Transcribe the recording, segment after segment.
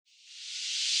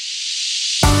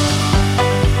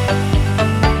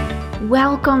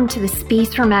Welcome to the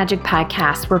Space for Magic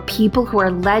podcast, where people who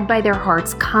are led by their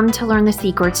hearts come to learn the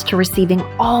secrets to receiving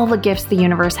all the gifts the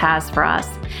universe has for us.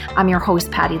 I'm your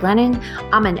host, Patty Lennon.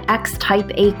 I'm an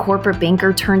ex-Type A corporate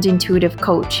banker turned intuitive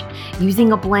coach.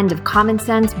 Using a blend of common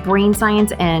sense, brain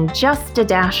science, and just a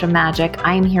dash of magic,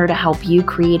 I am here to help you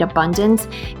create abundance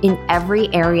in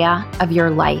every area of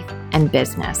your life and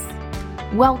business.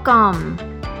 Welcome.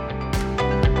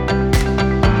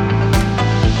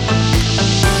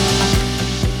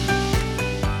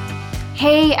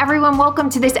 Hey everyone,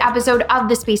 welcome to this episode of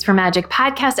the Space for Magic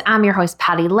podcast. I'm your host,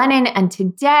 Patty Lennon, and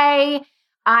today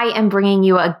I am bringing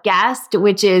you a guest,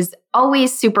 which is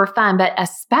always super fun, but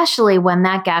especially when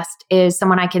that guest is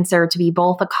someone I consider to be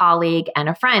both a colleague and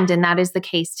a friend, and that is the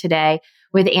case today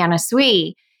with Anna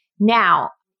Sui. Now,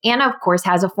 Anna, of course,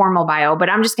 has a formal bio, but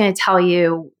I'm just going to tell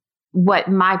you what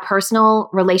my personal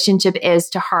relationship is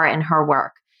to her and her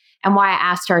work and why I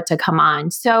asked her to come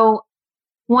on. So,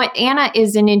 what Anna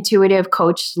is an intuitive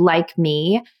coach like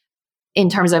me in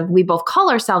terms of we both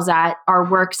call ourselves that, our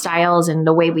work styles and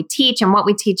the way we teach and what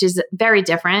we teach is very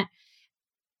different.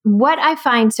 What I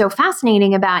find so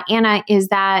fascinating about Anna is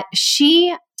that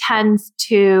she tends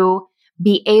to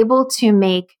be able to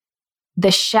make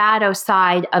the shadow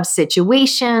side of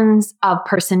situations, of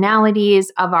personalities,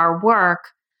 of our work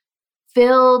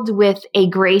filled with a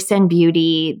grace and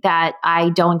beauty that I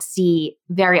don't see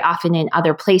very often in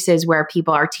other places where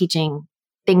people are teaching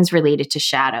things related to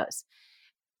shadows.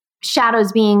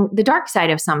 Shadows being the dark side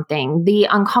of something, the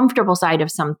uncomfortable side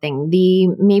of something,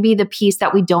 maybe the piece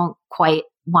that we don't quite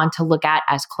want to look at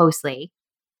as closely.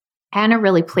 Anna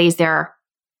really plays there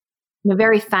in a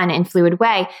very fun and fluid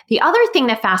way. The other thing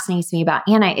that fascinates me about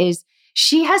Anna is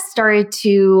she has started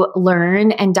to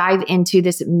learn and dive into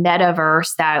this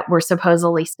metaverse that we're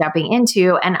supposedly stepping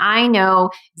into, and I know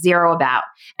zero about.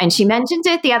 And she mentioned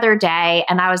it the other day,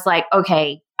 and I was like,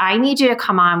 okay, I need you to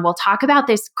come on. We'll talk about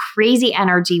this crazy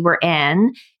energy we're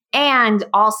in. And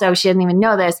also, she didn't even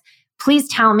know this. Please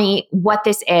tell me what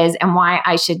this is and why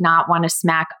I should not want to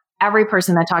smack every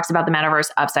person that talks about the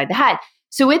metaverse upside the head.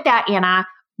 So with that, Anna,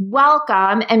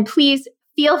 welcome. And please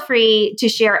feel free to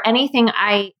share anything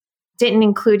I didn't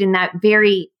include in that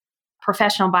very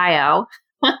professional bio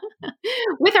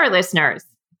with our listeners.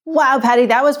 Wow, Patty,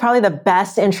 that was probably the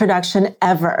best introduction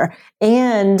ever.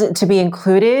 And to be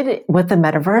included with the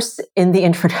metaverse in the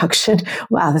introduction,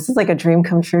 wow, this is like a dream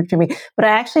come true to me. But I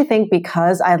actually think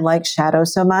because I like shadow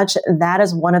so much, that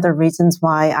is one of the reasons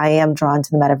why I am drawn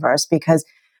to the metaverse. Because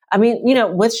I mean,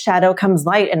 with shadow comes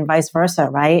light and vice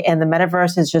versa, right? And the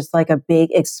metaverse is just like a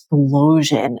big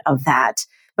explosion of that.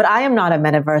 But I am not a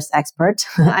metaverse expert.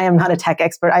 I am not a tech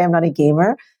expert. I am not a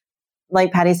gamer.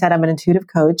 Like Patty said, I'm an intuitive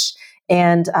coach.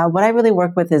 And what I really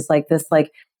work with is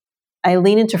I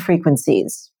lean into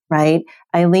frequencies, right?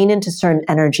 I lean into certain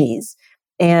energies.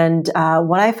 And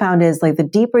what I found is the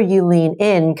deeper you lean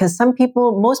in, because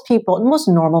most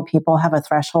normal people have a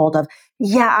threshold of,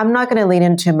 I'm not going to lean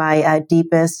into my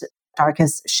deepest,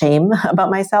 darkest shame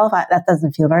about myself. That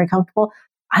doesn't feel very comfortable.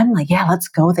 I'm like, let's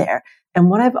go there. And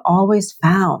what I've always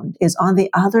found is on the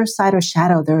other side of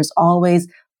shadow, there's always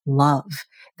love.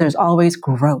 There's always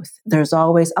growth. There's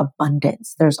always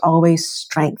abundance. There's always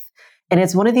strength. And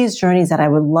it's one of these journeys that I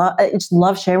would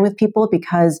love sharing with people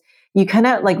because you kind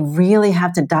of really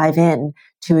have to dive in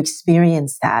to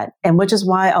experience that. And which is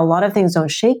why a lot of things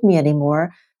don't shake me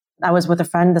anymore. I was with a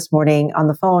friend this morning on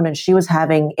the phone and she was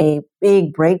having a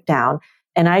big breakdown.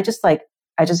 And I just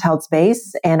held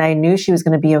space and I knew she was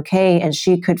going to be okay. And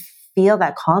she could feel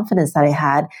that confidence that I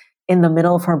had in the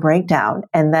middle of her breakdown.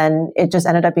 And then it just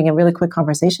ended up being a really quick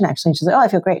conversation, actually. And she's like, oh, I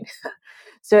feel great.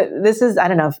 So this is, I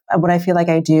don't know, what I feel like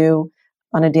I do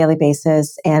on a daily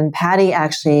basis. And Patty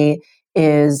actually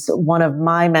is one of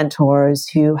my mentors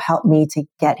who helped me to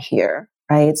get here,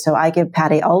 right? So I give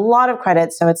Patty a lot of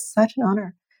credit. So it's such an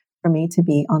honor for me to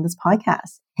be on this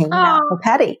podcast, hanging out with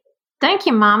Patty. Thank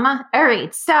you, Mama. All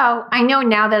right. So I know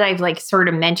now that I've sort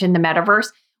of mentioned the metaverse,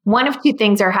 one of two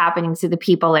things are happening to the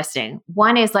people listening.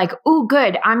 One is oh,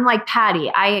 good. I'm like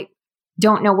Patty. I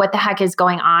don't know what the heck is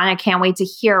going on. I can't wait to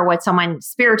hear what someone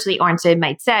spiritually oriented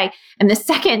might say. And the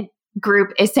second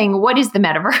group is saying, what is the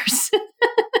metaverse?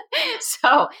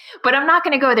 But I'm not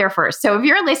going to go there first. So if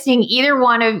you're listening, either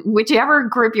one of whichever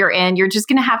group you're in, you're just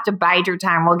going to have to bide your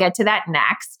time. We'll get to that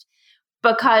next.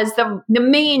 Because the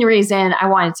main reason I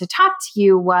wanted to talk to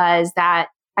you was that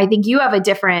I think you have a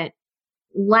different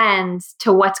lens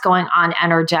to what's going on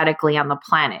energetically on the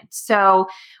planet. So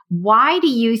why do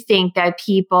you think that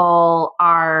people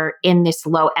are in this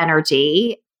low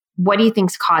energy? What do you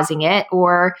think's causing it?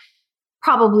 Or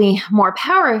probably more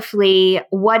powerfully,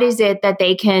 what is it that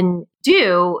they can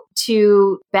do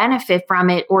to benefit from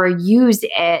it or use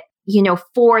it,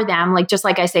 for them? Like, just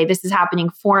like I say, this is happening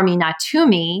for me, not to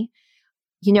me.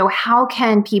 How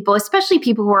can people, especially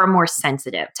people who are more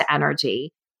sensitive to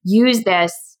energy, use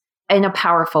this in a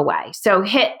powerful way? So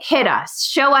hit us,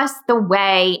 show us the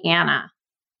way, Anna.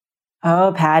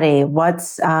 Oh, Patty,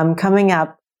 what's coming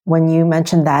up when you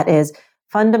mentioned that is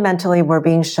fundamentally we're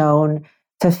being shown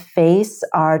to face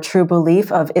our true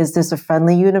belief of, is this a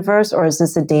friendly universe or is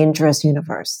this a dangerous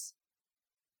universe?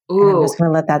 Ooh. And I'm just going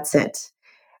to let that sit,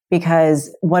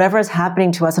 because whatever is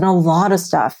happening to us, and a lot of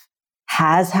stuff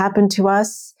has happened to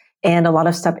us and a lot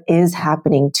of stuff is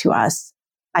happening to us.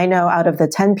 I know out of the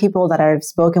 10 people that I've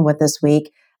spoken with this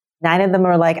week, 9 of them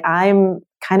are like, I'm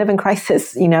kind of in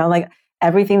crisis, like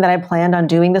everything that I planned on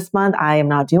doing this month, I am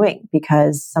not doing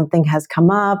because something has come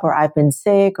up or I've been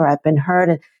sick or I've been hurt.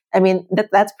 And I mean,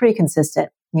 that's pretty consistent,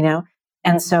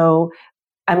 And so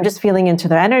I'm just feeling into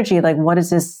their energy. Like, what is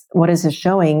this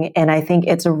showing? And I think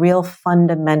it's a real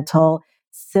fundamental,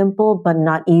 simple, but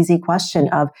not easy question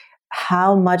of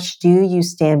how much do you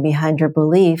stand behind your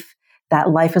belief that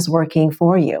life is working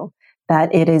for you,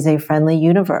 that it is a friendly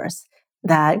universe,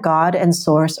 that God and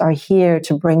Source are here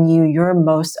to bring you your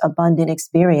most abundant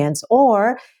experience?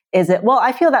 Or is it, well,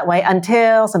 I feel that way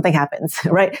until something happens,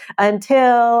 right?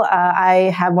 Until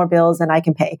I have more bills than I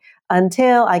can pay,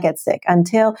 until I get sick,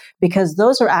 because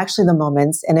those are actually the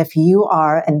moments. And if you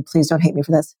are, and please don't hate me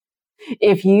for this,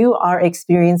 if you are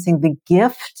experiencing the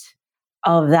gift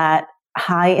of that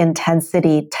high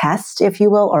intensity test, if you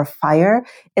will, or fire,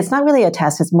 it's not really a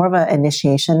test, it's more of an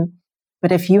initiation.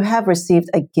 But if you have received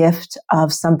a gift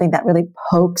of something that really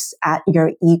pokes at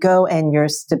your ego and your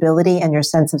stability and your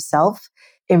sense of self,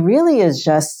 it really is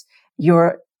just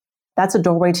that's a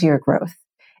doorway to your growth.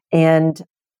 And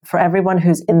for everyone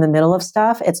who's in the middle of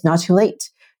stuff, it's not too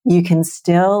late. You can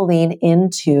still lean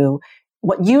into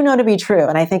what you know to be true.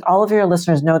 And I think all of your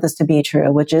listeners know this to be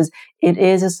true, which is it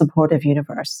is a supportive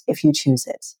universe if you choose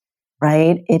it,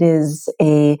 right? It is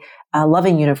a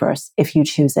loving universe if you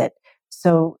choose it.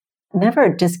 So never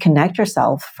disconnect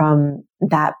yourself from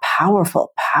that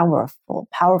powerful, powerful,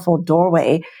 powerful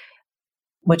doorway,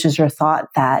 which is your thought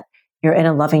that you're in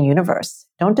a loving universe.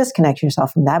 Don't disconnect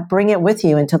yourself from that. Bring it with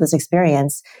you into this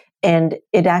experience, and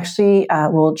it actually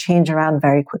will change around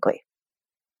very quickly.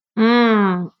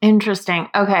 Interesting.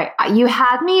 Okay. You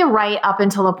had me right up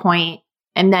until a point,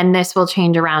 and then this will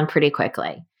change around pretty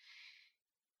quickly,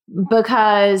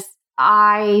 because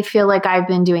I feel like I've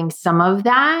been doing some of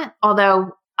that,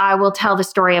 although I will tell the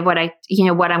story of what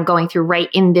I'm going through right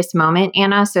in this moment,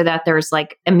 Anna, so that there's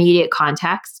like immediate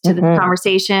context to the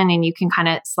conversation, and you can kind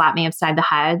of slap me upside the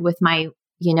head with my,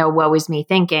 woe is me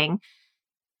thinking.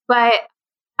 But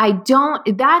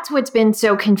that's what's been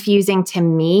so confusing to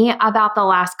me about the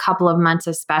last couple of months,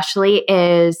 especially,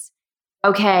 is,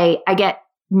 okay, I get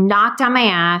knocked on my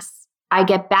ass. I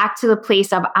get back to the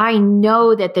place of, I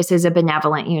know that this is a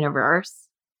benevolent universe.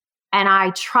 And I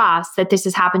trust that this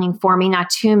is happening for me, not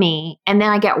to me. And then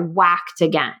I get whacked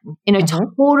again in a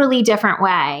totally different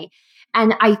way.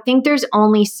 And I think there's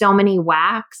only so many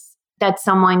whacks that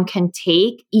someone can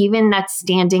take, even that's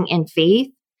standing in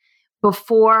faith,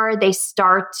 before they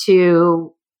start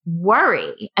to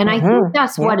worry. And I think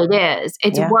that's what it is.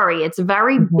 It's worry. It's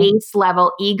very base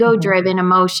level, ego-driven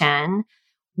emotion.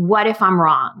 What if I'm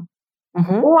wrong?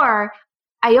 Or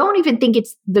I don't even think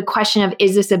it's the question of,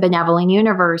 is this a benevolent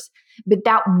universe? But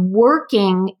that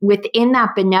working within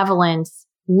that benevolence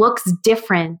looks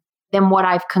different than what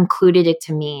I've concluded it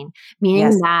to mean.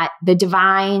 Meaning that the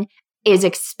divine is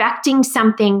expecting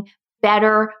something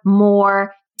better,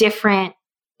 more, different,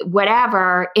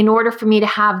 whatever, in order for me to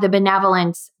have the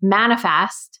benevolence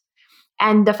manifest.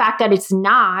 And the fact that it's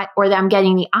not, or that I'm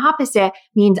getting the opposite,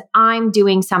 means I'm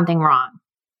doing something wrong.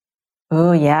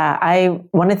 Oh, yeah. I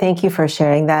want to thank you for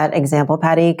sharing that example,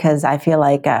 Patty, because I feel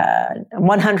like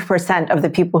 100% of the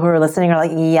people who are listening are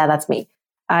like, yeah, that's me.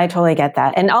 I totally get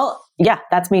that. And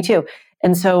that's me too.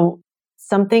 And so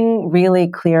something really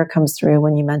clear comes through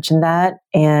when you mention that.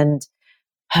 And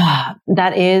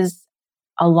that is,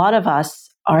 a lot of us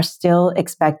are still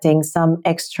expecting some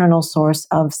external source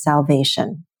of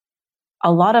salvation.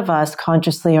 A lot of us,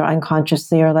 consciously or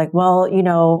unconsciously, are like, well,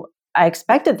 I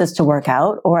expected this to work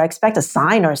out, or I expect a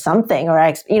sign or something,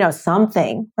 or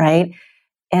something, right?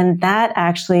 And that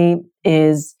actually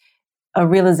is a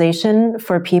realization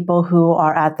for people who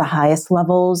are at the highest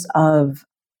levels of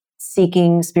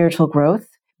seeking spiritual growth,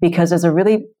 because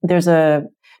there's a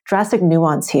drastic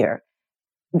nuance here.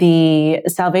 the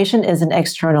salvation isn't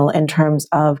external in terms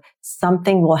of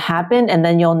something will happen and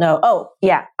then you'll know, oh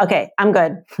yeah, okay, I'm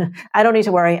good. I don't need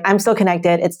to worry. I'm still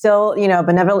connected. It's still,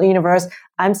 benevolent universe.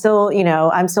 I'm still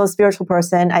a spiritual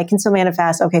person. I can still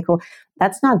manifest. Okay, cool.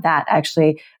 That's not that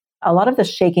actually. A lot of the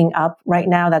shaking up right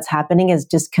now that's happening is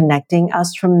disconnecting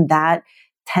us from that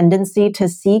tendency to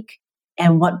seek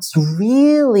and what's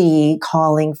really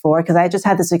calling for. Because I just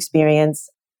had this experience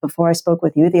before I spoke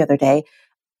with you the other day.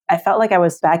 I felt like I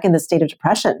was back in the state of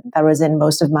depression that I was in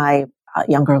most of my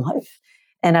younger life.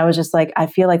 And I was just like, I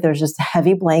feel like there's just a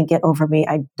heavy blanket over me.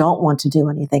 I don't want to do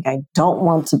anything. I don't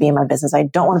want to be in my business. I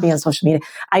don't want to be on social media.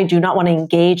 I do not want to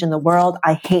engage in the world.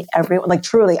 I hate everyone. Like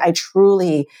I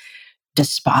truly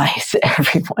despise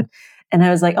everyone. And I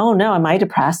was like, oh no, am I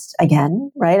depressed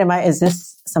again? Right? Is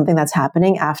this something that's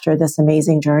happening after this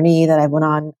amazing journey that I went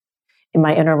on in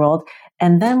my inner world?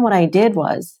 And then what I did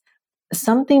was,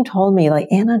 something told me, like,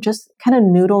 Anna, just kind of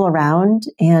noodle around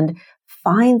and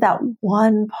find that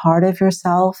one part of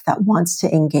yourself that wants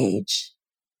to engage.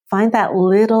 Find that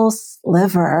little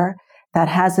sliver that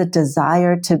has a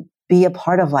desire to be a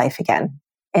part of life again.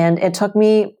 And it took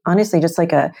me, honestly, just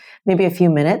like maybe a few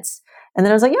minutes. And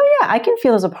then I was like, oh yeah, I can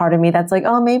feel there's a part of me that's like,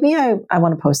 oh, maybe I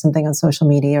want to post something on social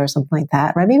media or something like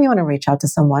that. Right? Maybe I want to reach out to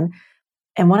someone.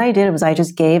 And what I did was I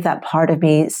just gave that part of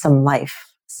me some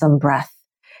life, some breath,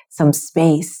 some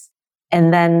space.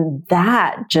 And then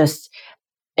that just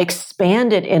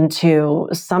expanded into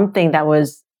something that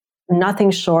was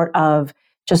nothing short of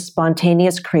just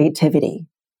spontaneous creativity.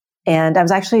 And I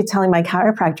was actually telling my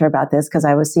chiropractor about this because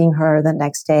I was seeing her the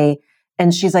next day.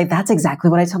 And she's like, that's exactly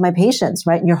what I tell my patients,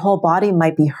 right? Your whole body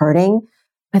might be hurting,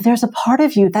 but there's a part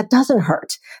of you that doesn't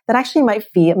hurt, that actually might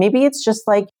feel, maybe it's just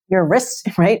like your wrist,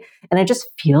 right? And it just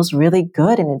feels really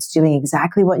good and it's doing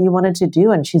exactly what you wanted to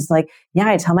do. And she's like, yeah,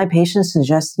 I tell my patients to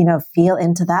just, feel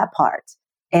into that part.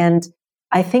 And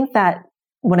I think that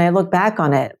when I look back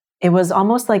on it, it was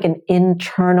almost like an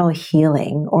internal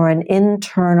healing or an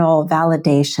internal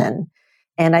validation.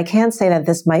 And I can say that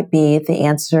this might be the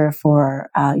answer for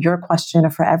your question or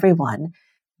for everyone.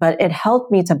 But it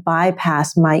helped me to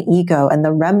bypass my ego and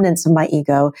the remnants of my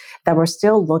ego that were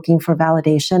still looking for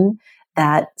validation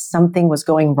that something was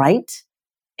going right.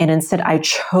 And instead, I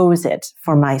chose it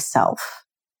for myself.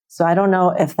 So I don't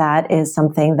know if that is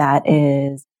something that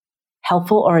is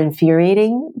helpful or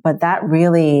infuriating, but that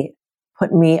really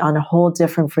put me on a whole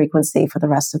different frequency for the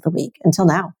rest of the week until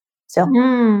now. Still.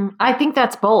 I think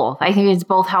that's both. I think it's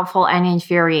both helpful and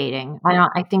infuriating.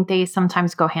 I think they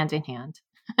sometimes go hand in hand.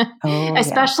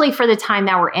 Especially for the time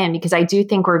that we're in, because I do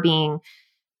think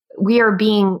we are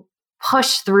being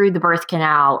pushed through the birth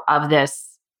canal of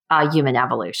this human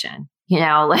evolution,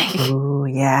 Oh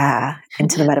yeah,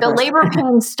 into the metaverse. The labor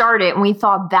pain started and we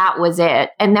thought that was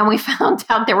it. And then we found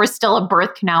out there was still a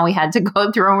birth canal we had to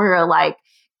go through and we were like,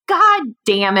 God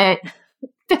damn it.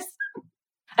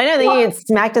 I know that you get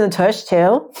smacked in the tush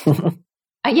too.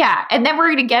 Yeah. And then we're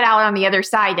going to get out on the other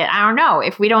side. And I don't know,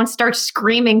 if we don't start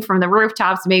screaming from the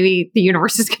rooftops, maybe the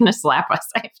universe is going to slap us.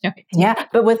 I have no idea. Yeah.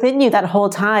 But within you that whole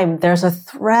time, there's a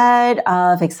thread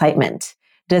of excitement.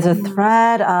 There's a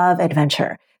thread of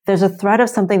adventure. There's a thread of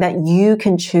something that you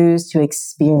can choose to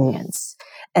experience.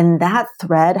 And that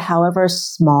thread, however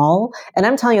small, and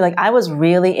I'm telling you, like, I was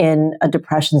really in a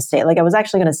depression state. Like, I was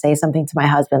actually going to say something to my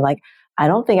husband, like, I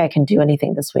don't think I can do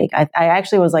anything this week. I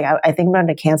actually was like, I think I'm going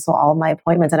to cancel all of my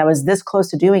appointments. And I was this close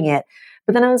to doing it.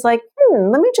 But then I was like,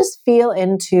 let me just feel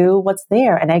into what's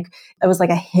there. And it was like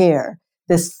a hair,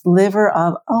 this sliver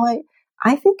of,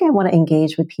 I think I want to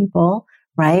engage with people,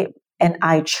 right? And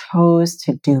I chose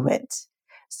to do it.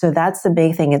 So that's the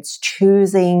big thing. It's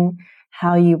choosing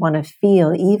how you want to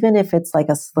feel, even if it's like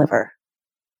a sliver.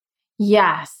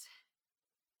 Yes.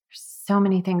 There's so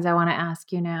many things I want to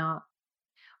ask you now.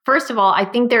 First of all, I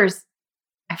think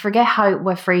I forget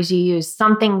what phrase you used,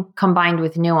 something combined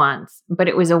with nuance, but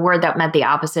it was a word that meant the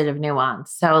opposite of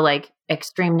nuance. So like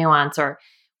extreme nuance, or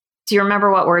do you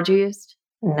remember what word you used?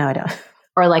 No, I don't.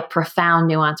 Or like profound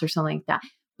nuance or something like that.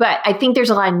 But I think there's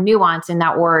a lot of nuance in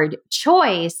that word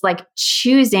choice, like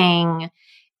choosing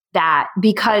that,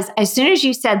 because as soon as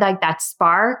you said like that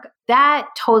spark, that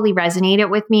totally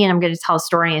resonated with me. And I'm going to tell a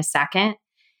story in a second.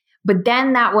 But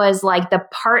then that was like the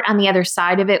part on the other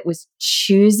side of it was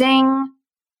choosing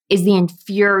is the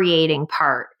infuriating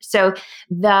part. So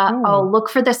look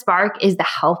for the spark is the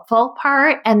helpful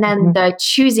part. And then the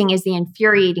choosing is the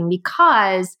infuriating,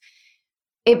 because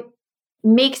it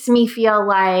makes me feel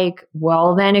like,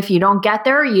 well, then if you don't get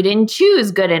there, you didn't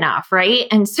choose good enough, right?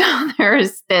 And so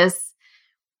there's this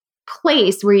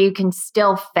place where you can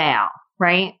still fail,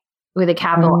 right? With a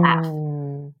capital F.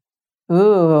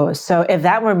 Ooh, so if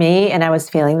that were me and I was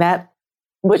feeling that,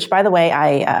 which by the way,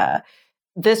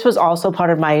 this was also part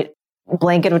of my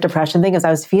blanket of depression thing, is I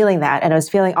was feeling that and I was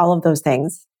feeling all of those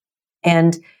things.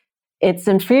 And it's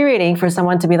infuriating for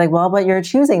someone to be like, well, but you're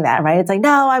choosing that, right? It's like,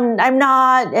 no, I'm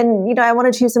not. And, I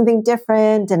want to choose something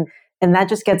different. And that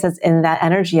just gets us in that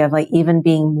energy of like even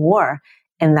being more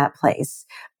in that place.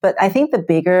 But I think the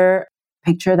bigger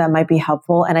picture that might be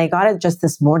helpful, and I got it just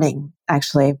this morning,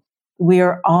 actually, we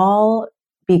are all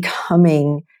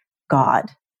becoming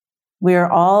God. We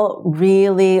are all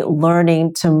really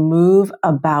learning to move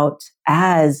about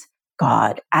as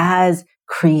God, as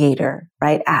creator,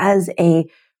 right? As a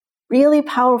really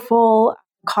powerful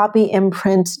copy,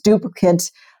 imprint,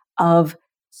 duplicate of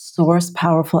source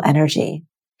powerful energy,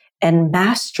 and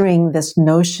mastering this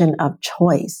notion of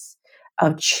choice,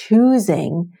 of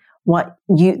choosing what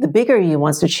the bigger you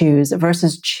wants to choose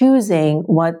versus choosing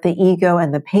what the ego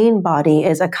and the pain body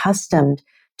is accustomed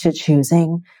to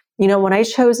choosing. When I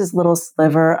chose this little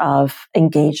sliver of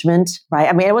engagement, right?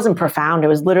 I mean, it wasn't profound. It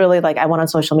was literally like I went on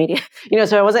social media,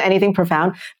 so it wasn't anything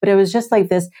profound, but it was just like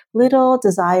this little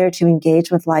desire to engage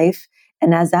with life.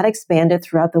 And as that expanded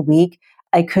throughout the week,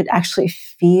 I could actually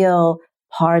feel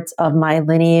parts of my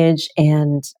lineage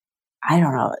and I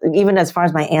don't know, even as far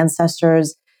as my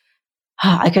ancestors,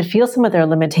 I could feel some of their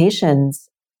limitations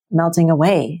melting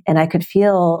away. And I could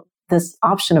feel this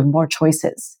option of more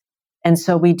choices. And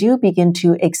so we do begin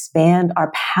to expand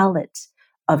our palette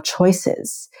of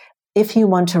choices. If you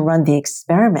want to run the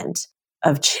experiment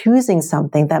of choosing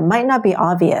something that might not be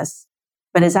obvious,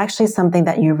 but is actually something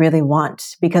that you really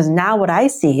want. Because now what I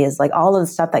see is like all of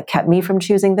the stuff that kept me from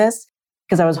choosing this,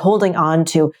 because I was holding on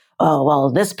to, oh,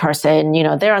 well, this person,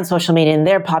 they're on social media and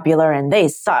they're popular and they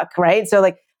suck, right? So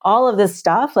like all of this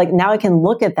stuff, like now I can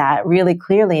look at that really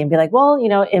clearly and be like, well,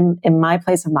 in my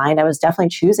place of mind, I was definitely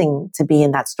choosing to be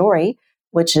in that story,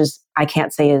 which is, I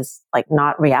can't say is like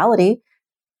not reality.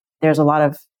 There's a lot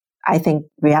of, I think,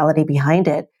 reality behind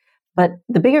it. But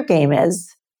the bigger game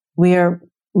is we're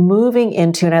moving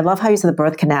into, and I love how you said the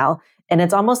birth canal, and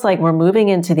it's almost like we're moving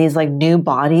into these like new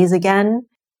bodies again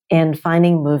and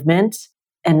finding movement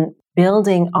and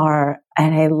building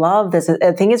and I love this.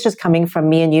 I think it's just coming from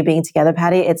me and you being together,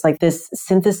 Patty. It's like this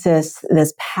synthesis,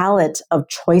 this palette of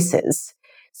choices.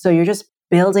 So you're just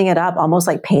building it up almost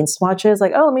like paint swatches,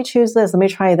 like, oh, let me choose this, let me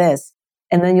try this.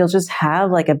 And then you'll just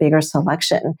have like a bigger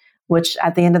selection, which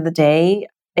at the end of the day,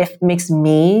 it makes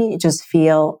me just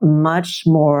feel much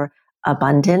more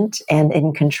abundant and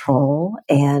in control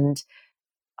and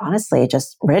honestly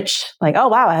just rich. Like, oh,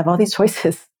 wow, I have all these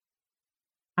choices.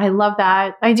 I love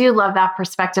that. I do love that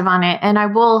perspective on it. And I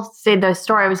will say the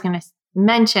story I was going to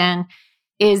mention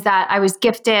is that I was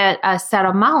gifted a set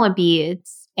of mala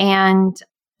beads and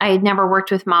I had never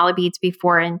worked with mala beads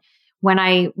before. And when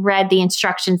I read the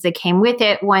instructions that came with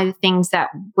it, one of the things that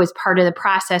was part of the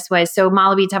process was, so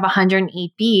mala beads have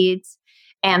 108 beads.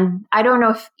 And I don't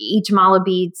know if each mala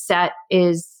bead set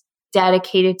is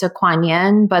dedicated to Kuan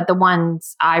Yin, but the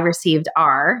ones I received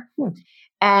are.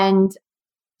 And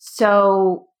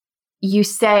so you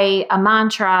say a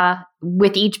mantra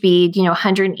with each bead,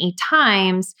 108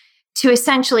 times to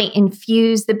essentially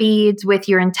infuse the beads with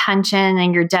your intention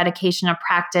and your dedication of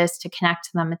practice to connect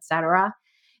to them, etc.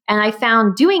 And I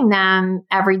found doing them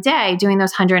every day, doing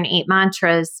those 108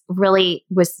 mantras really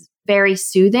was very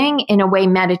soothing in a way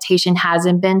meditation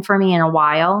hasn't been for me in a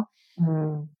while.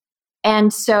 Mm.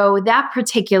 And so that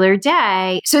particular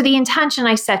day, so the intention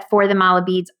I set for the mala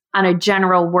beads on a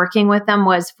general working with them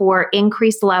was for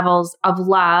increased levels of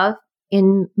love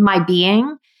in my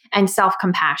being and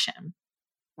self-compassion.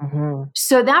 Mm-hmm.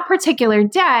 So that particular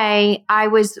day, I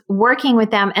was working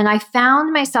with them and I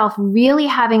found myself really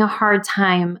having a hard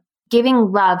time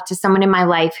giving love to someone in my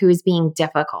life who is being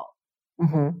difficult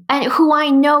and who I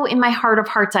know in my heart of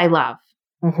hearts I love.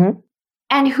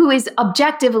 And who is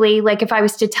objectively, like if I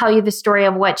was to tell you the story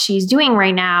of what she's doing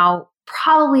right now,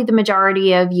 probably the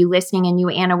majority of you listening and you,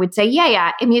 Anna, would say,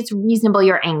 yeah, I mean, it's reasonable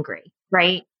you're angry,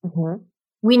 right?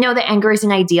 We know that anger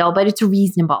isn't ideal, but it's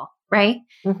reasonable, right?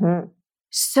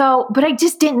 So, but I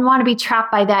just didn't want to be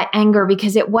trapped by that anger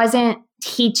because it wasn't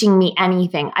teaching me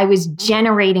anything. I was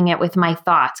generating it with my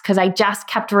thoughts because I just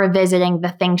kept revisiting the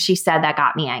things she said that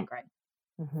got me angry.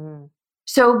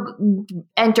 So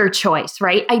enter choice,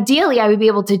 right? Ideally, I would be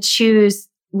able to choose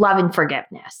love and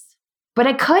forgiveness, but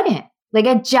I couldn't. Like,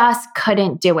 I just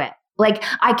couldn't do it. Like,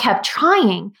 I kept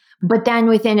trying, but then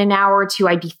within an hour or two,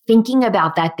 I'd be thinking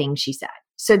about that thing she said.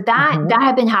 So that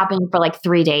had been happening for like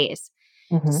 3 days.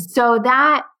 So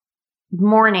that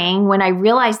morning, when I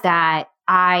realized that,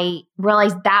 I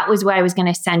realized that was what I was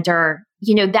going to center,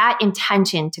 that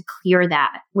intention to clear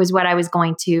that was what I was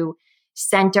going to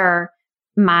center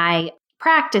my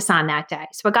practice on that day.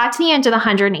 So I got to the end of the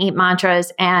 108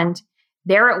 mantras and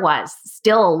there it was,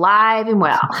 still alive and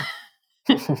well.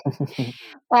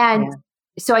 And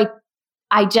so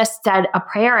I just said a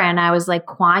prayer and I was like,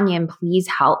 Kuan Yin, please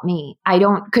help me.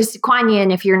 Because Kuan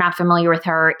Yin, if you're not familiar with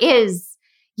her, is,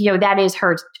 that is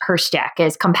her shtick,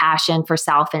 is compassion for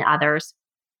self and others.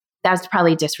 That's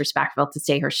probably disrespectful to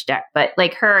say her shtick, but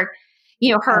like her,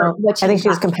 I think she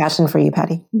has compassion for you,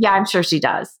 Patty. Yeah, I'm sure she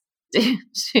does.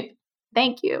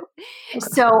 Thank you.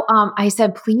 So I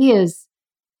said, please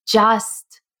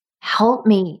just help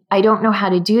me. I don't know how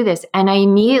to do this. And I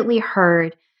immediately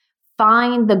heard,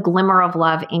 find the glimmer of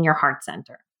love in your heart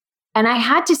center. And I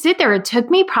had to sit there. It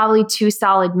took me probably 2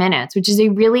 solid minutes, which is a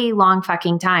really long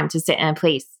fucking time to sit in a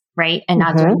place, right? And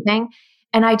not do anything.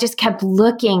 And I just kept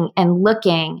looking and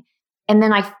looking. And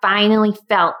then I finally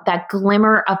felt that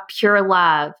glimmer of pure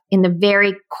love in the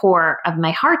very core of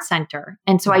my heart center.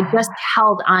 And so I just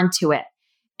held onto it.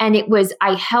 And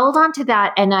I held onto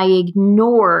that and I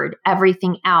ignored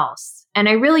everything else. And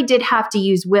I really did have to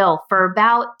use will for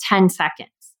about 10 seconds.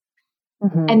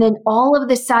 And then all of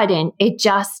a sudden, it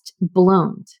just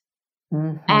bloomed.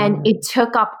 And it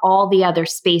took up all the other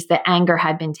space that anger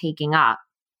had been taking up.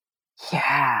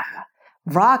 Yeah.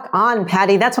 Rock on,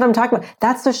 Patty. That's what I'm talking about.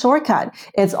 That's the shortcut.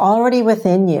 It's already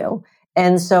within you.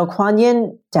 And so Kuan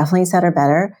Yin definitely said it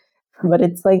better, but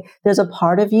it's like, there's a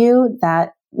part of you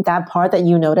that part that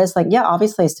you notice, like, yeah,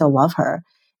 obviously I still love her.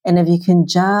 And if you can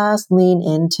just lean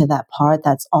into that part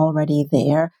that's already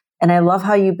there. And I love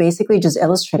how you basically just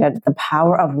illustrated the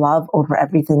power of love over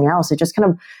everything else. It just kind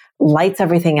of lights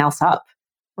everything else up,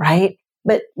 right?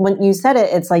 But when you said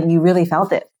it, it's like you really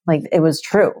felt it. Like it was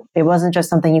true. It wasn't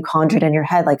just something you conjured in your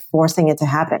head, like forcing it to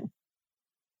happen.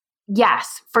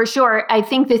 Yes, for sure. I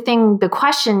think the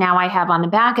question now I have on the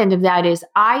back end of that is,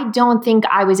 I don't think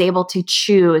I was able to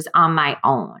choose on my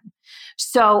own.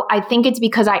 So I think it's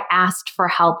because I asked for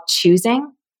help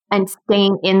choosing and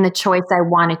staying in the choice I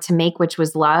wanted to make, which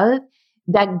was love,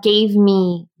 that gave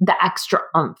me the extra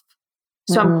oomph.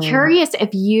 So I'm curious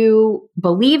if you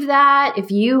believe that,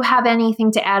 if you have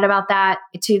anything to add about that,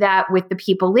 to that with the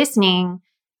people listening,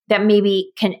 that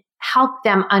maybe can help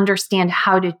them understand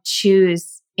how to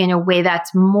choose in a way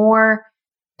that's more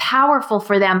powerful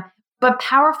for them, but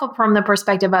powerful from the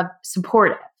perspective of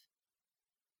supportive.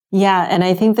 Yeah. And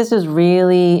I think this is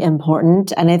really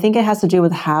important. And I think it has to do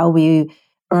with how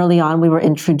early on, we were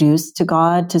introduced to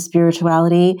God, to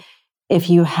spirituality. If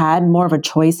you had more of a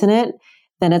choice in it,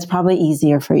 then it's probably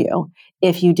easier for you.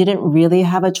 If you didn't really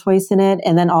have a choice in it,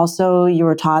 and then also you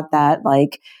were taught that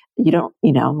like, you don't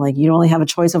only have a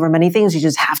choice over many things, you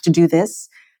just have to do this.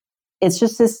 It's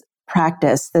just this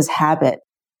practice, this habit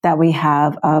that we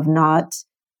have of not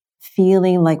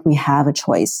feeling like we have a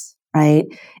choice, right?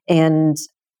 And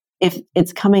if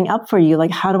it's coming up for you,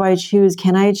 like, how do I choose?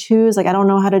 Can I choose? Like, I don't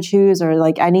know how to choose, or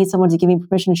like, I need someone to give me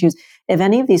permission to choose. If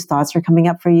any of these thoughts are coming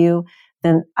up for you,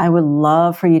 then I would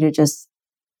love for you to just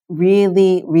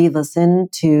really re-listen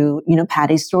to,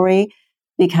 Patty's story,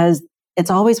 because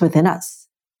it's always within us.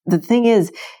 The thing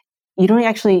is, you don't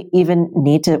actually even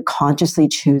need to consciously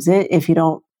choose it if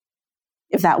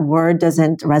that word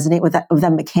doesn't resonate with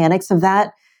the mechanics of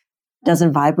that,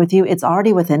 doesn't vibe with you. It's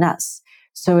already within us.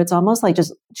 So it's almost like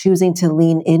just choosing to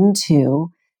lean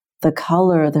into the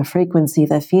color, the frequency,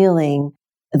 the feeling,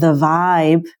 the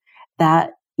vibe that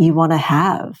you want to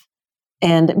have.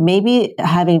 And maybe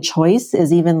having choice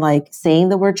is even like saying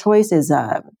the word choice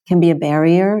can be a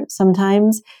barrier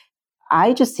sometimes.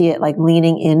 I just see it like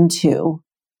leaning into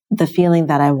the feeling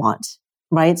that I want,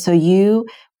 right? So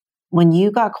when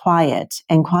you got quiet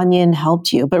and Kuan Yin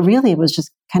helped you, but really it was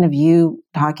just kind of you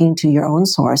talking to your own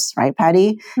source, right,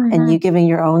 Patty? And you giving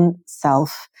your own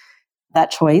self that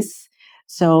choice.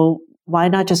 So why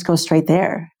not just go straight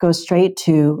there? Go straight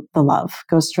to the love,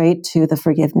 go straight to the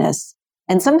forgiveness.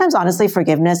 And sometimes, honestly,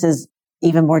 forgiveness is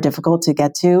even more difficult to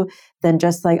get to than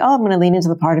just like, oh, I'm going to lean into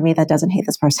the part of me that doesn't hate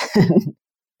this person.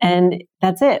 And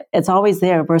that's it. It's always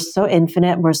there. We're so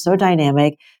infinite. We're so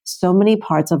dynamic. So many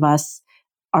parts of us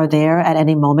are there at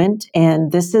any moment.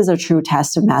 And this is a true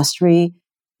test of mastery.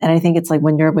 And I think it's like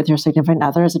when you're with your significant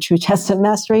other, it's a true test of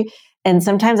mastery. And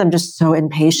sometimes I'm just so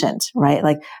impatient, right?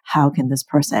 Like, how can this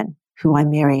person who I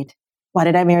married, why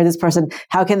did I marry this person?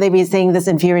 How can they be saying this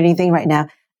infuriating thing right now?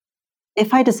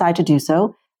 If I decide to do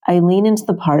so, I lean into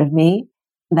the part of me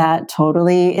that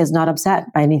totally is not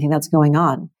upset by anything that's going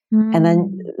on. And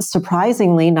then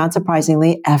surprisingly, not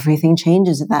surprisingly, everything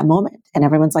changes at that moment and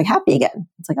everyone's like happy again.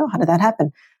 It's like, oh, how did that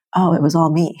happen? oh, it was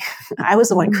all me. I was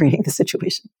the one creating the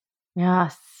situation.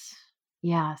 Yes.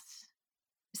 Yes.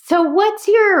 So what's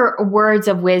your words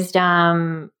of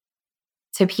wisdom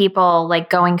to people like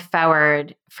going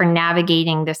forward for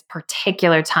navigating this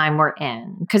particular time we're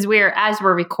in? Because as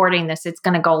we're recording this, it's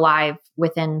going to go live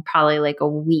within probably like a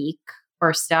week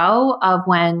or so of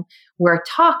when we're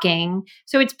talking.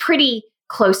 So it's pretty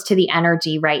close to the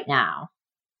energy right now.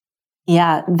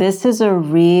 Yeah, this is a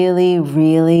really,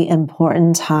 really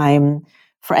important time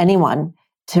for anyone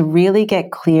to really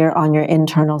get clear on your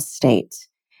internal state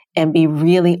and be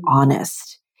really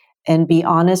honest and be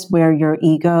honest where your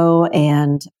ego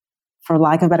and, for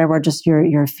lack of a better word, just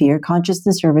your fear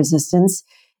consciousness, your resistance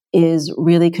is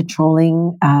really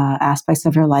controlling aspects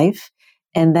of your life.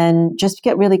 And then just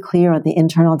get really clear on the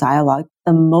internal dialogue.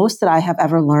 The most that I have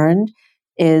ever learned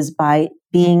is by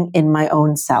being in my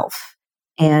own self.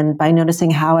 And by noticing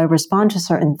how I respond to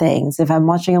certain things. If I'm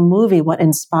watching a movie, what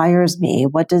inspires me?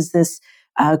 What does this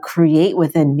create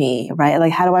within me, right?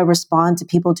 Like, how do I respond to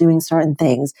people doing certain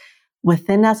things?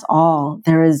 Within us all,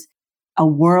 there is a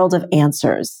world of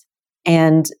answers.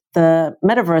 And the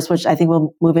metaverse, which I think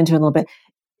we'll move into in a little bit,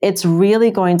 it's really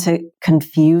going to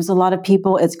confuse a lot of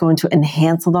people. It's going to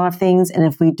enhance a lot of things. And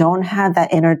if we don't have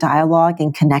that inner dialogue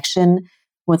and connection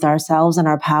with ourselves and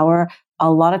our power,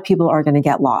 a lot of people are going to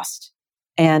get lost.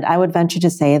 And I would venture to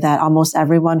say that almost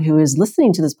everyone who is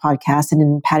listening to this podcast and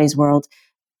in Patty's world,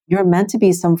 you're meant to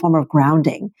be some form of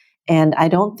grounding. And I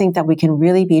don't think that we can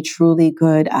really be truly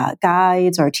good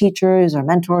guides or teachers or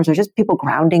mentors or just people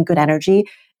grounding good energy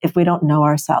if we don't know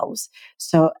ourselves.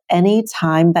 So any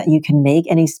time that you can make,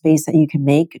 any space that you can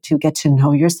make to get to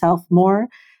know yourself more,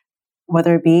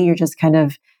 whether it be you're just kind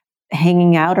of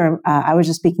hanging out or I was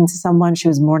just speaking to someone, she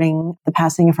was mourning the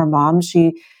passing of her mom.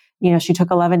 She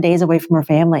took 11 days away from her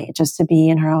family just to be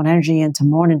in her own energy and to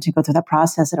mourn and to go through that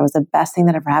process. And it was the best thing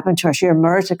that ever happened to her. She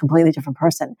emerged a completely different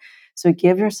person. So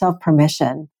give yourself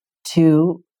permission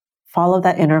to follow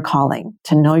that inner calling,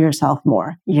 to know yourself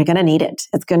more. You're going to need it.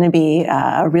 It's going to be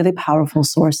a really powerful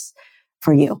source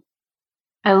for you.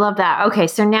 I love that. Okay,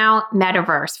 so now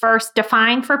metaverse. First,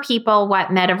 define for people what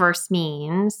metaverse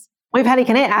means. Wait, Patty,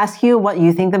 can I ask you what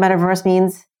you think the metaverse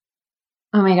means?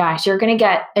 Oh my gosh, you're going to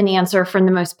get an answer from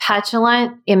the most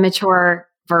petulant, immature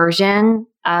version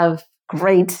of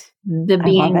the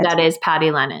being that is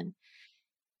Patty Lennon.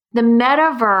 The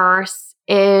metaverse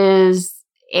is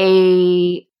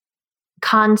a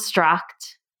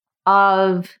construct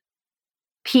of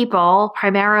people,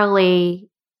 primarily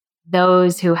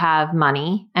those who have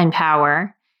money and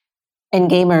power. And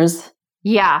gamers.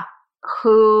 Yeah,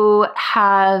 who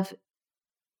have,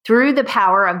 through the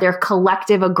power of their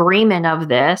collective agreement of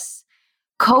this,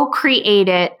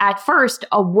 co-created at first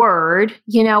a word,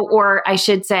 or I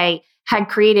should say, had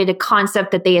created a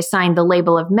concept that they assigned the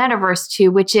label of metaverse to,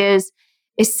 which is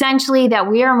essentially that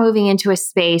we are moving into a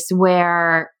space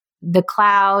where the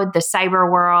cloud, the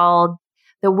cyber world,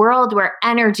 the world where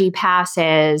energy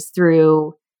passes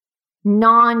through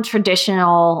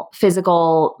non-traditional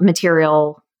physical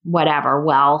material, whatever,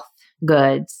 wealth,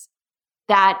 goods,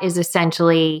 that is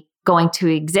essentially going to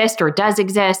exist or does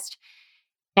exist.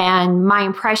 And my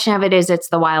impression of it is it's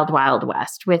the wild, wild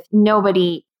west with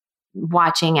nobody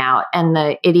watching out and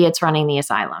the idiots running the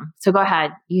asylum. So go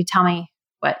ahead. You tell me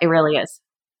what it really is.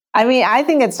 I mean, I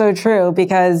think it's so true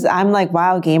because I'm like,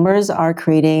 wow, gamers are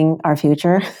creating our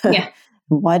future. Yeah.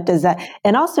 What does that?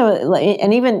 And also,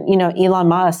 and even, Elon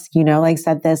Musk,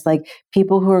 said this, like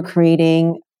people who are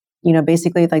creating,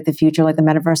 basically like the future, like the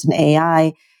metaverse and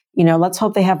AI, let's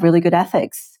hope they have really good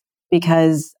ethics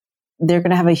because they're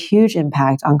going to have a huge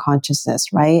impact on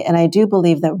consciousness, right? And I do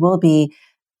believe that will be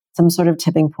some sort of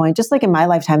tipping point. Just like in my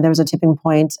lifetime, there was a tipping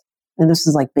point, and this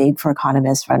is like big for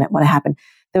economists when it happened.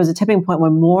 There was a tipping point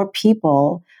when more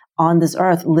people on this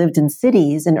earth lived in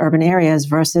cities and urban areas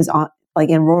versus like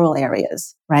in rural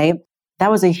areas, right?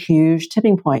 That was a huge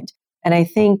tipping point. And I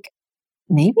think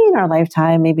maybe in our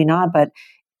lifetime, maybe not, but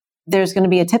there's going to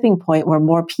be a tipping point where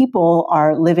more people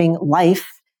are living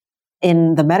life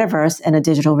in the metaverse and a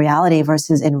digital reality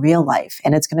versus in real life.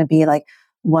 And it's going to be like,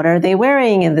 what are they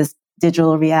wearing in this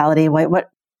digital reality? What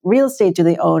real estate do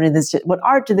they own in this? What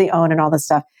art do they own and all this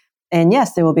stuff? And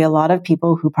yes, there will be a lot of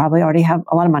people who probably already have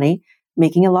a lot of money,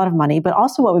 making a lot of money. But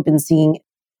also what we've been seeing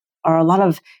are a lot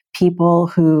of people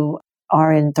who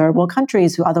are in third world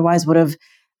countries who otherwise would have,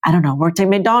 worked at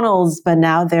McDonald's, but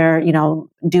now they're,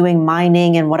 doing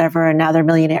mining and whatever. And now they're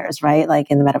millionaires, right? Like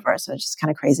in the metaverse, which is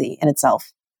kind of crazy in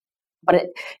itself. But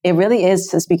it really is,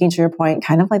 speaking to your point,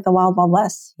 kind of like the wild, wild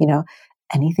west,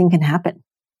 anything can happen.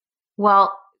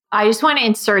 Well, I just want to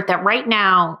insert that right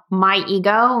now,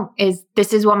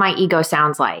 this is what my ego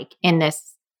sounds like in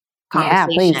this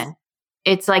conversation. Yeah,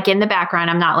 it's like in the background.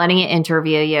 I'm not letting it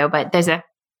interview you, but there's a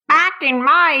back in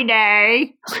my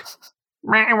day.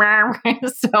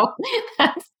 So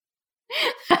that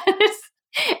is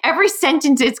every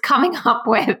sentence it's coming up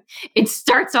with. It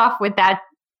starts off with that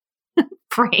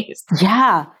phrase.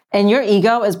 Yeah. And your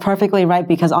ego is perfectly right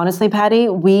because honestly, Patty,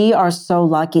 we are so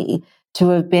lucky to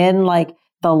have been like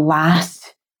the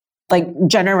last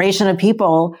generation of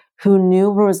people who knew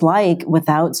what it was like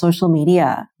without social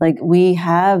media. Like we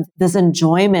have this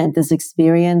enjoyment, this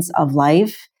experience of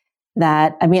life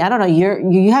that, I mean, I don't know,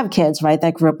 you have kids, right?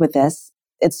 That grew up with this.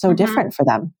 It's so different for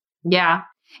them. Yeah.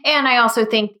 And I also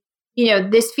think, the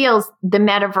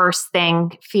metaverse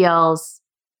thing feels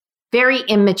very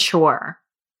immature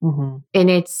in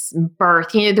its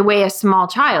birth, the way a small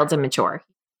child's immature.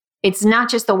 It's not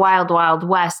just the wild, wild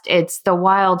west. It's the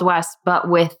wild west, but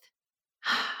with,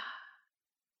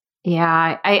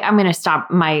 I'm going to stop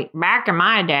my back in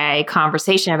my day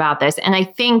conversation about this. And I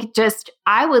think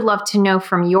I would love to know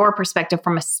from your perspective,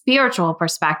 from a spiritual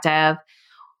perspective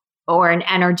or an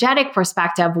energetic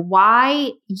perspective,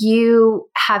 why you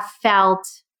have felt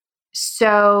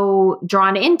so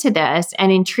drawn into this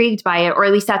and intrigued by it, or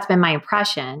at least that's been my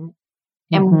impression,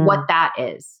 and what that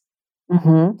is.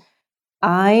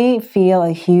 I feel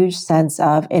a huge sense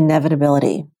of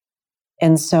inevitability.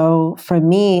 And so for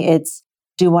me, it's,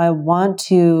 do I want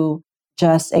to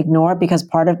just ignore? Because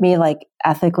part of me,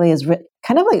 ethically, is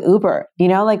kind of like Uber,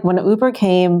 when Uber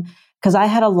came, because I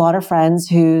had a lot of friends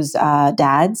whose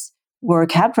dads were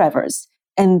cab drivers.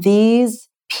 And these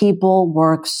people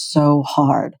work so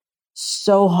hard.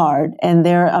 And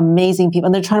they're amazing people.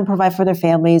 And they're trying to provide for their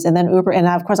families. And then Uber, and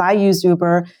of course I used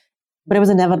Uber, but it was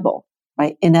inevitable,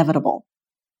 right? Inevitable.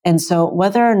 And so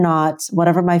whether or not,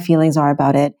 whatever my feelings are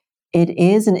about it, it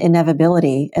is an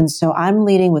inevitability. And so I'm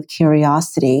leading with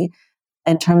curiosity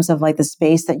in terms of the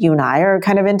space that you and I are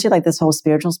kind of into, this whole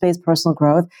spiritual space, personal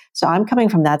growth. So I'm coming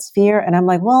from that sphere and I'm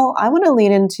like, well, I want to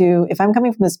lean into, if I'm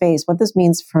coming from the space, what this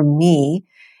means for me.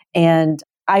 And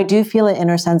I do feel an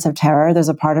inner sense of terror. There's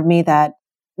a part of me that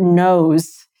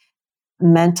knows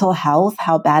mental health,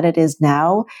 how bad it is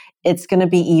now, it's going to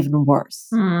be even worse,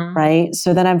 right?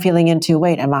 So then I'm feeling into,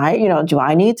 wait, am I, do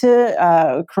I need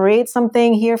to create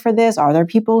something here for this? Are there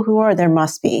people who are? There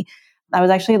must be. I was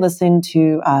actually listening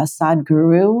to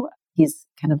Sadhguru. He's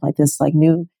kind of like this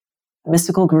new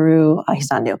mystical guru. He's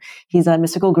not new. He's a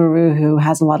mystical guru who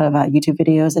has a lot of YouTube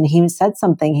videos. And he said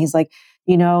something. He's like,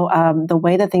 the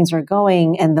way that things are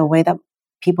going and the way that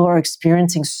people are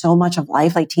experiencing so much of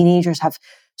life, like teenagers have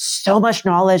so much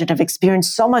knowledge and have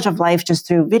experienced so much of life just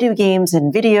through video games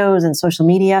and videos and social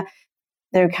media.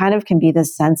 There kind of can be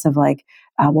this sense of well,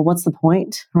 what's the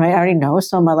point, right? I already know.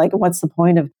 So I'm like, what's the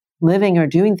point of living or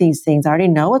doing these things? I already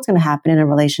know what's going to happen in a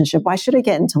relationship. Why should I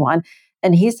get into one?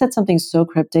 And he said something so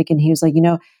cryptic. And he was like,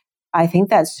 I think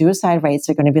that suicide rates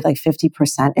are going to be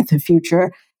 50% in the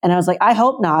future. And I was like, I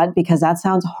hope not, because that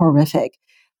sounds horrific.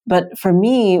 But for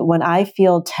me, when I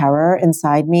feel terror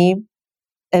inside me,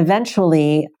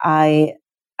 eventually I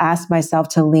ask myself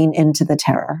to lean into the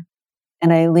terror.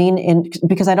 And I lean in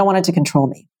because I don't want it to control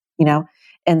me,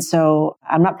 And so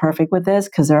I'm not perfect with this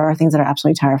because there are things that are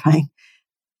absolutely terrifying.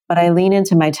 But I lean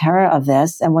into my terror of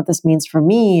this and what this means for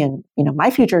me and,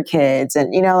 my future kids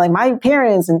and, my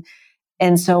parents.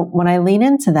 And so when I lean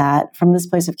into that from this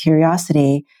place of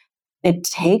curiosity, it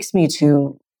takes me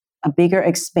to a bigger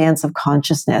expanse of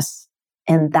consciousness.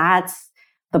 And that's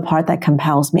the part that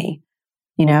compels me,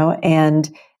 and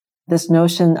this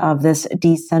notion of this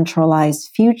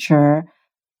decentralized future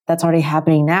that's already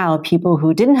happening now, people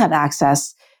who didn't have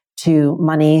access to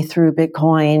money through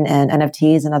Bitcoin and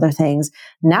NFTs and other things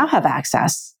now have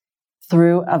access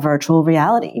through a virtual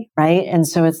reality, right? And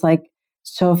so it's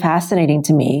so fascinating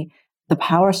to me, the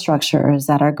power structures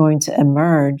that are going to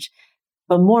emerge,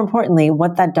 but more importantly,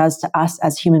 what that does to us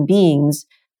as human beings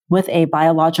with a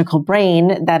biological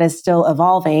brain that is still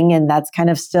evolving and that's kind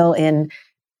of still in,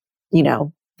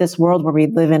 this world where we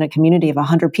live in a community of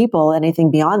 100 people.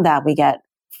 Anything beyond that, we get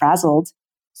frazzled.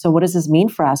 So what does this mean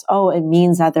for us? Oh, it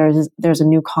means that there's a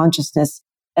new consciousness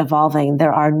evolving.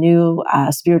 There are new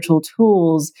spiritual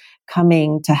tools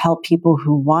coming to help people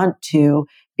who want to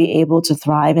be able to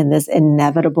thrive in this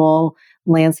inevitable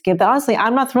landscape that honestly,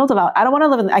 I'm not thrilled about. I don't want to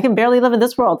live I can barely live in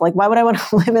this world. Why would I want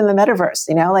to live in the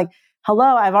metaverse?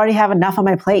 Hello, I've already have enough on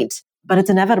my plate, but it's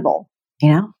inevitable.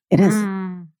 It is.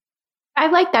 I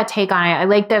like that take on it. I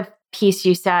like the piece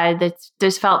you said that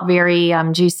just felt very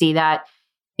juicy, that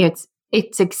it's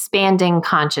it's expanding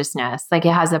consciousness. Like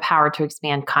it has the power to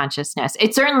expand consciousness.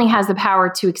 It certainly has the power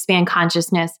to expand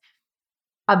consciousness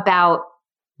about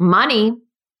money.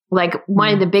 Like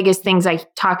one of the biggest things I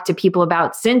talk to people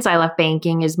about since I left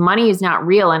banking is money is not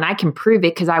real. And I can prove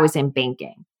it because I was in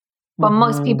banking. But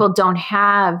most people don't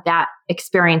have that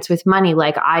experience with money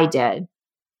like I did.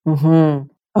 Mm-hmm.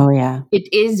 Oh, yeah.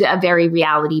 It is a very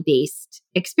reality-based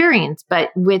experience. But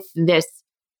with this,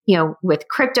 with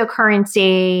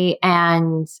cryptocurrency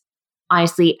and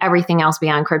honestly, everything else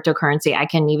beyond cryptocurrency, I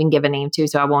can't even give a name to,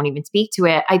 so I won't even speak to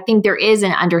it. I think there is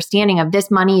an understanding of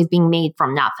this money is being made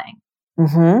from nothing.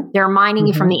 Mm-hmm. They're mining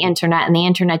it from the internet, and the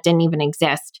internet didn't even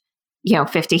exist,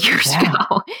 50 years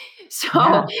ago.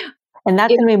 So, and that's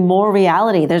going to be more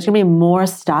reality. There's going to be more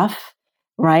stuff,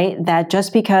 right? That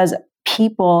just because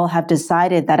people have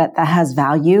decided that that has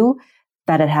value,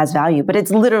 that it has value, but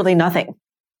it's literally nothing.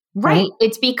 Right.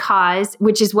 It's because,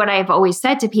 which is what I've always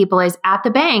said to people, is at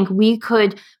the bank, we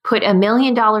could put $1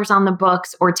 million on the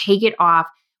books or take it off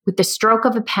with the stroke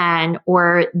of a pen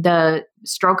or the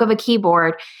stroke of a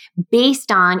keyboard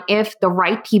based on if the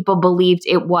right people believed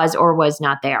it was or was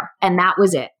not there. And that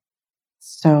was it.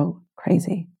 So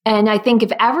crazy. And I think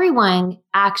if everyone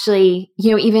actually,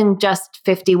 even just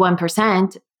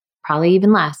 51%, probably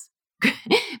even less,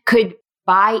 could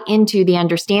buy into the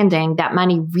understanding that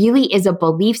money really is a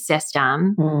belief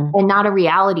system and not a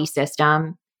reality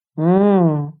system,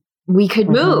 we could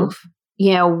move,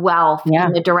 wealth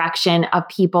in the direction of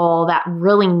people that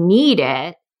really need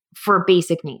it for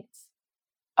basic needs.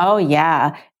 Oh,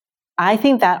 yeah. I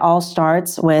think that all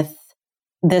starts with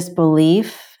this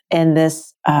belief and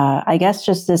this, I guess,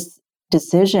 just this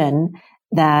decision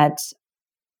that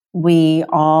we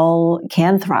all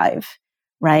can thrive,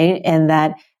 right? And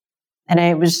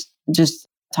I was just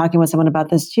talking with someone about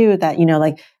this too, that,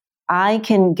 like I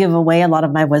can give away a lot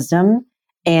of my wisdom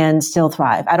and still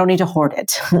thrive. I don't need to hoard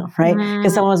it, right?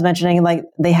 Because someone was mentioning like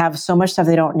they have so much stuff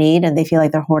they don't need and they feel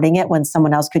like they're hoarding it when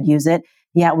someone else could use it.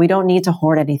 Yeah, we don't need to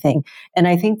hoard anything. And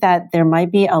I think that there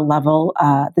might be a level,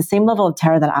 the same level of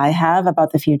terror that I have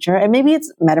about the future, and maybe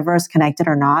it's metaverse connected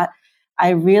or not. I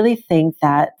really think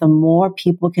that the more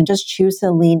people can just choose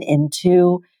to lean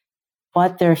into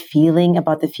what they're feeling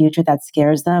about the future that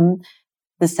scares them,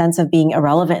 the sense of being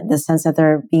irrelevant, the sense that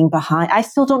they're being behind. I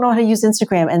still don't know how to use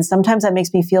Instagram. And sometimes that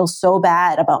makes me feel so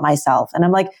bad about myself. And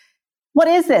I'm like, what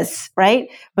is this? Right.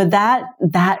 But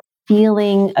that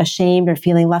feeling ashamed or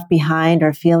feeling left behind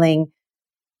or feeling,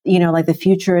 like the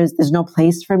future there's no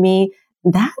place for me.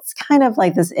 That's kind of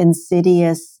like this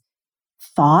insidious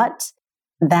thought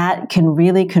that can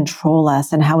really control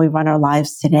us and how we run our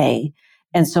lives today.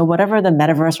 And so whatever the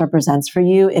metaverse represents for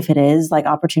you, if it is like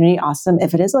opportunity, awesome.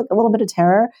 If it is like a little bit of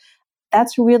terror,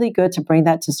 that's really good to bring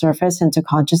that to surface and to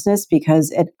consciousness,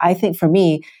 because I think for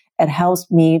me, it helps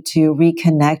me to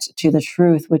reconnect to the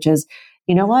truth, which is,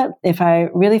 you know what, if I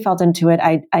really felt into it,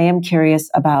 I am curious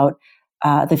about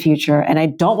the future and I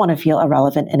don't want to feel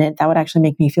irrelevant in it. That would actually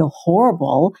make me feel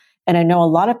horrible. And I know a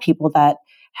lot of people that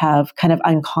have kind of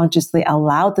unconsciously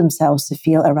allowed themselves to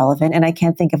feel irrelevant. And I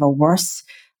can't think of a worse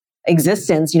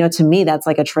existence. To me, that's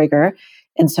like a trigger.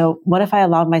 And so what if I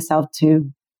allowed myself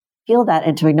to feel that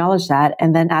and to acknowledge that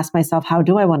and then ask myself, how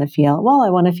do I want to feel? Well, I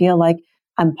want to feel like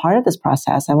I'm part of this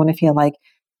process. I want to feel like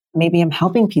maybe I'm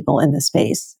helping people in this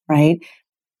space, right?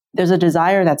 There's a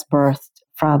desire that's birthed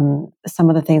from some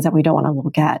of the things that we don't want to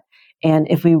look at. And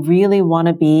if we really want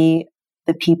to be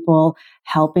the people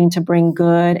helping to bring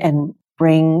good and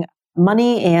bring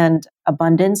money and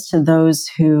abundance to those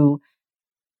who,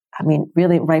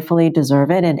 really rightfully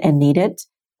deserve it and need it,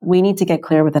 we need to get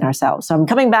clear within ourselves. So I'm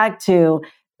coming back to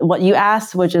what you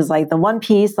asked, which is like the one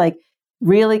piece, like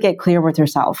really get clear with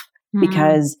yourself,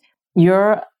 because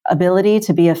your ability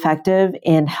to be effective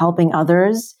in helping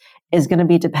others is going to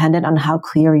be dependent on how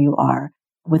clear you are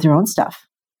with your own stuff.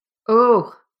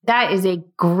 Oh, that is a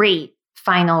great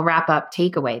final wrap up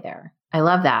takeaway there. I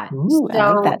love that. Ooh,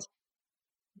 I like that.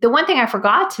 The one thing I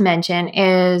forgot to mention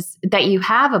is that you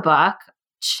have a book,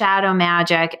 Shadow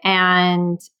Magic.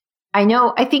 And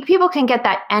I think people can get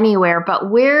that anywhere, but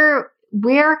where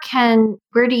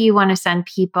do you want to send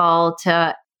people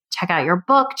to check out your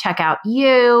book, check out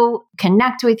you,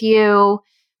 connect with you,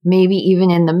 maybe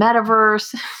even in the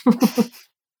metaverse?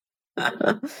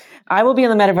 I will be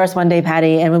in the metaverse one day,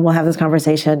 Patty, and we will have this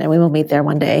conversation and we will meet there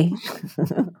one day.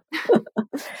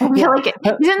 I feel like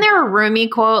isn't there a Rumi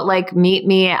quote like "Meet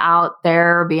me out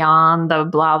there beyond the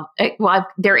blah"? Well,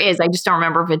 there is. I just don't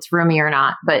remember if it's Rumi or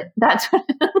not. But that's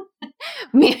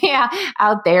meet me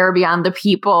out there beyond the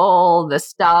people, the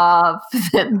stuff,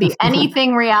 the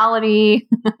anything reality.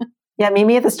 Yeah, meet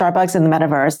me at the Starbucks in the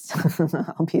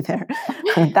metaverse. I'll be there.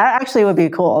 That actually would be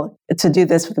cool to do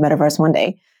this with the metaverse one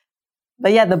day.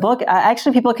 But yeah, the book,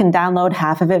 actually people can download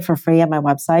half of it for free at my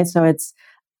website. So it's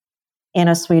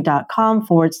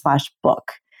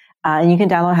annasui.com/book. And you can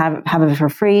download half of it for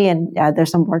free. And there's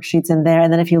some worksheets in there.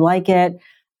 And then if you like it,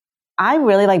 I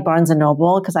really like Barnes and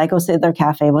Noble because I go sit at their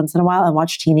cafe once in a while and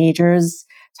watch teenagers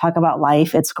talk about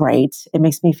life. It's great. It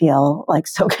makes me feel like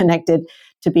so connected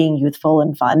to being youthful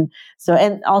and fun. So,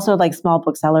 and also like small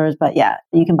booksellers, but yeah,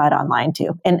 you can buy it online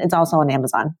too. And it's also on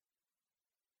Amazon.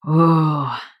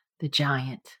 Oh, the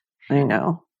giant. I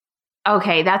know.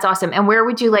 Okay, that's awesome. And where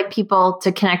would you like people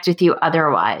to connect with you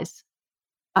otherwise?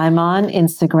 I'm on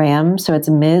Instagram. So it's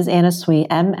Ms. Anna Sui,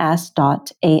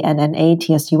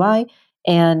 ms.ANNATSUI.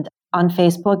 And on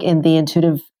Facebook in the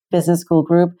Intuitive Business School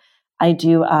group, I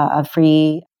do a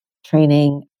free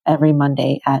training every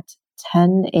Monday at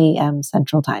 10 a.m.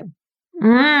 Central Time.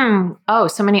 Oh,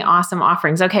 so many awesome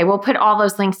offerings. Okay, we'll put all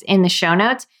those links in the show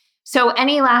notes. So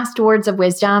any last words of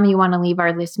wisdom you want to leave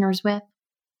our listeners with?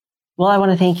 Well, I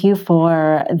want to thank you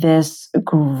for this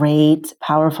great,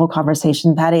 powerful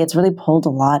conversation, Patty. It's really pulled a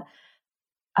lot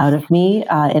out of me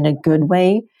in a good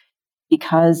way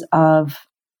because of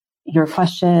your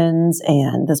questions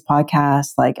and this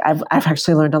podcast. Like I've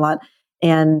actually learned a lot.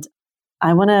 And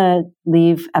I want to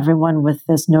leave everyone with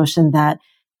this notion that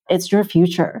it's your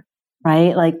future,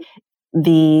 right? Like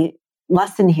the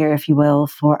lesson here, if you will,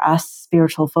 for us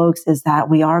spiritual folks is that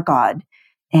we are God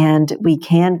and we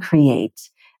can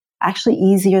create actually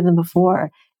easier than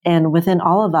before. And within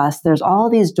all of us, there's all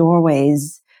these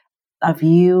doorways of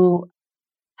you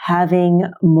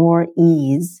having more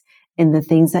ease in the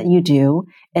things that you do.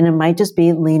 And it might just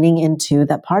be leaning into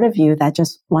that part of you that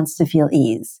just wants to feel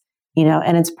ease,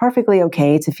 and it's perfectly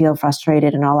okay to feel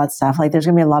frustrated and all that stuff. Like there's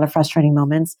going to be a lot of frustrating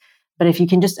moments, but if you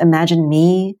can just imagine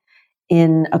me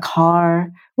in a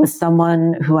car with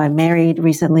someone who I married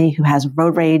recently who has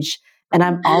road rage, and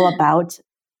I'm all about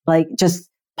like just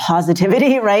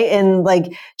positivity, right? And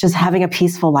like just having a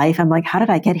peaceful life. I'm like, how did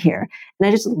I get here? And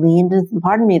I just leaned into the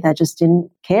part of me that just didn't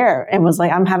care and was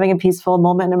like, I'm having a peaceful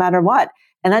moment no matter what.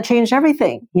 And that changed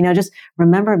everything. Just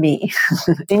remember me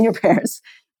in your prayers,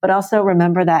 but also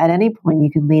remember that at any point you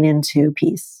can lean into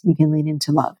peace. You can lean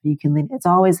into love. It's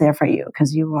always there for you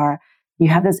because you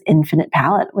have this infinite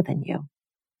palette within you.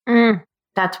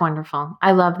 That's wonderful.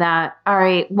 I love that. All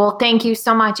right. Well, thank you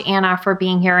so much, Anna, for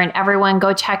being here. And everyone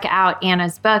go check out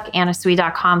Anna's book,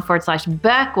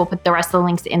 annasui.com/book. We'll put the rest of the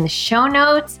links in the show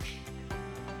notes.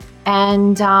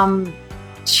 And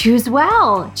choose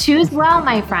well. Choose well,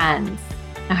 my friends.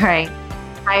 All right.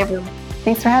 Bye, everyone.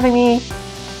 Thanks for having me.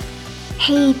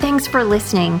 Hey, thanks for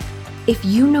listening. If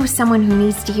you know someone who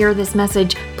needs to hear this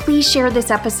message, please share this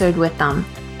episode with them.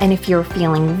 And if you're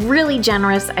feeling really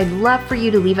generous, I'd love for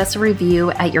you to leave us a review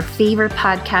at your favorite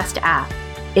podcast app.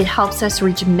 It helps us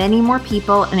reach many more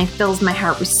people, and it fills my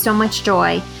heart with so much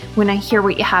joy when I hear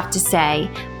what you have to say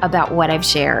about what I've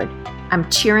shared. I'm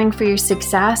cheering for your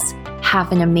success.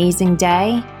 Have an amazing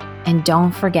day. And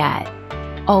don't forget,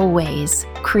 always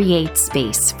create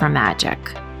space for magic.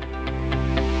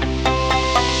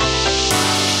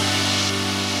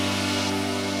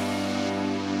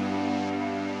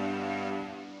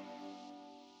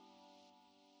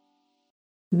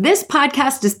 This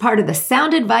podcast is part of the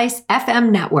Sound Advice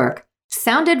FM network.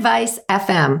 Sound Advice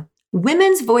FM,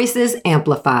 women's voices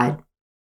amplified.